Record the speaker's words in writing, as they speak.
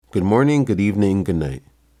Good morning, good evening, good night.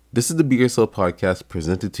 This is the Be Yourself podcast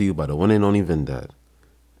presented to you by the one and only Vindad.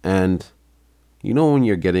 And you know when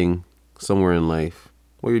you're getting somewhere in life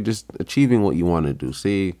where you're just achieving what you want to do.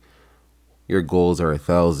 Say your goals are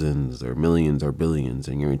thousands or millions or billions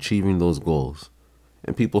and you're achieving those goals.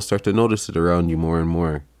 And people start to notice it around you more and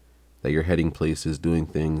more that you're heading places, doing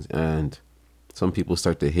things, and some people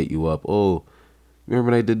start to hit you up. Oh,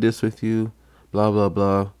 remember when I did this with you? Blah, blah,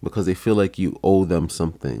 blah. Because they feel like you owe them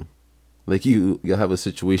something. Like you'll have a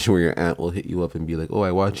situation where your aunt will hit you up and be like, "Oh,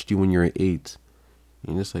 I watched you when you were 8."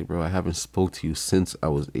 And you're just like, "Bro, I haven't spoke to you since I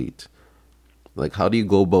was 8." Like, how do you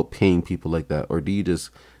go about paying people like that? Or do you just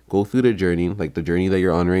go through the journey, like the journey that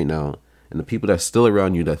you're on right now, and the people that's still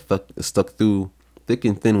around you that stuck through thick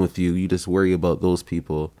and thin with you, you just worry about those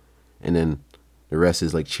people, and then the rest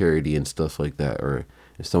is like charity and stuff like that. Or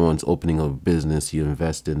if someone's opening a business, you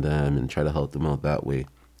invest in them and try to help them out that way.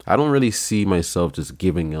 I don't really see myself just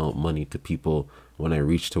giving out money to people when I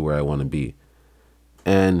reach to where I want to be.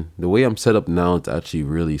 And the way I'm set up now, it's actually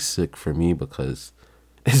really sick for me because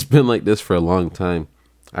it's been like this for a long time.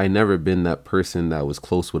 I never been that person that was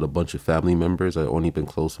close with a bunch of family members. I only been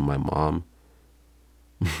close with my mom,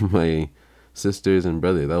 my sisters and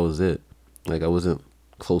brother. That was it. Like I wasn't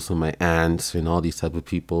close with my aunts and all these type of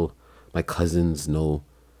people. My cousins, no,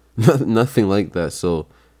 nothing like that. So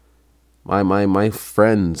my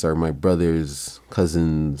friends are my brothers,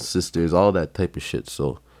 cousins, sisters, all that type of shit.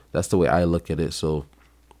 So that's the way I look at it. So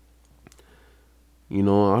I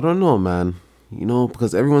don't know, man.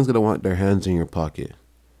 Because everyone's gonna want their hands in your pocket.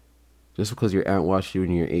 Just because your aunt watched you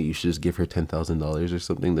when you're 8, you should just give her $10,000 or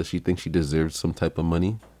something that she thinks she deserves some type of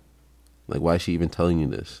money. Like, why is she even telling you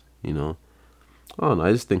this? I don't know.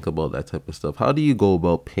 I just think about that type of stuff. How do you go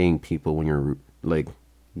about paying people when you're like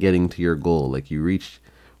getting to your goal? Like you reach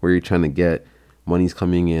where you're trying to get, money's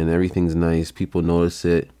coming in, everything's nice, people notice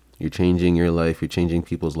it, you're changing your life, you're changing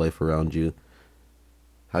people's life around you.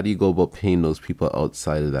 How do you go about paying those people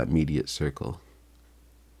outside of that immediate circle?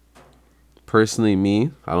 Personally,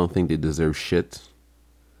 me, I don't think they deserve shit.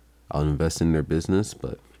 I'll invest in their business,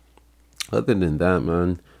 but other than that,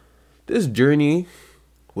 man, this journey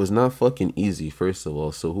was not fucking easy, first of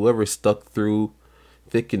all. So whoever stuck through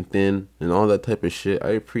thick and thin and all that type of shit, I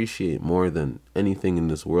appreciate more than anything in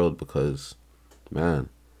this world because, man,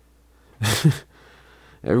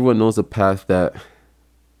 everyone knows the path that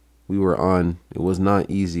we were on. It was not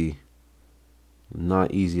easy.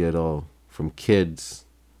 Not easy at all. From kids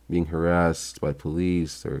being harassed by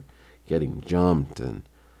police or getting jumped and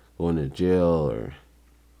going to jail or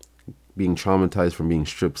being traumatized from being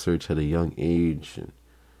strip searched at a young age and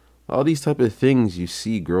all these type of things you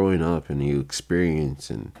see growing up and you experience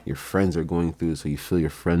and your friends are going through, so you feel your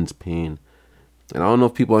friends' pain. And I don't know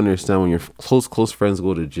if people understand when your close friends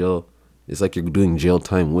go to jail, it's like you're doing jail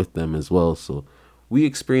time with them as well. So we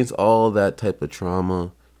experience all that type of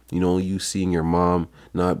trauma. You seeing your mom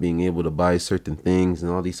not being able to buy certain things and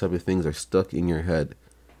all these type of things are stuck in your head.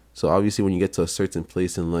 So obviously when you get to a certain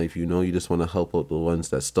place in life, you just want to help out the ones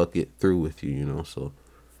that stuck it through with you. So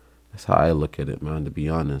that's how I look at it, man. To be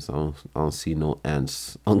honest, I don't see no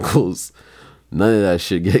aunts, uncles, none of that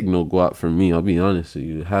shit getting no guap from me. I'll be honest with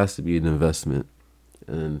you. It has to be an investment,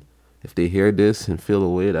 and if they hear this and feel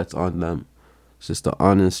away, that's on them. It's just the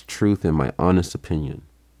honest truth and my honest opinion,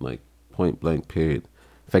 like point blank. Period.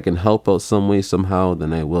 If I can help out some way somehow,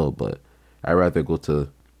 then I will. But I'd rather go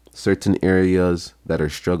to certain areas that are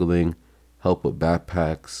struggling, help with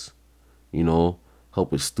backpacks,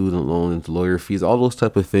 help with student loans, lawyer fees, all those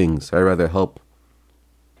type of things. I'd rather help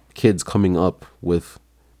kids coming up with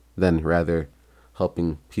than rather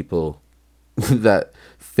helping people that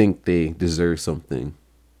think they deserve something.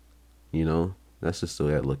 That's just the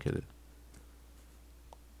way I look at it.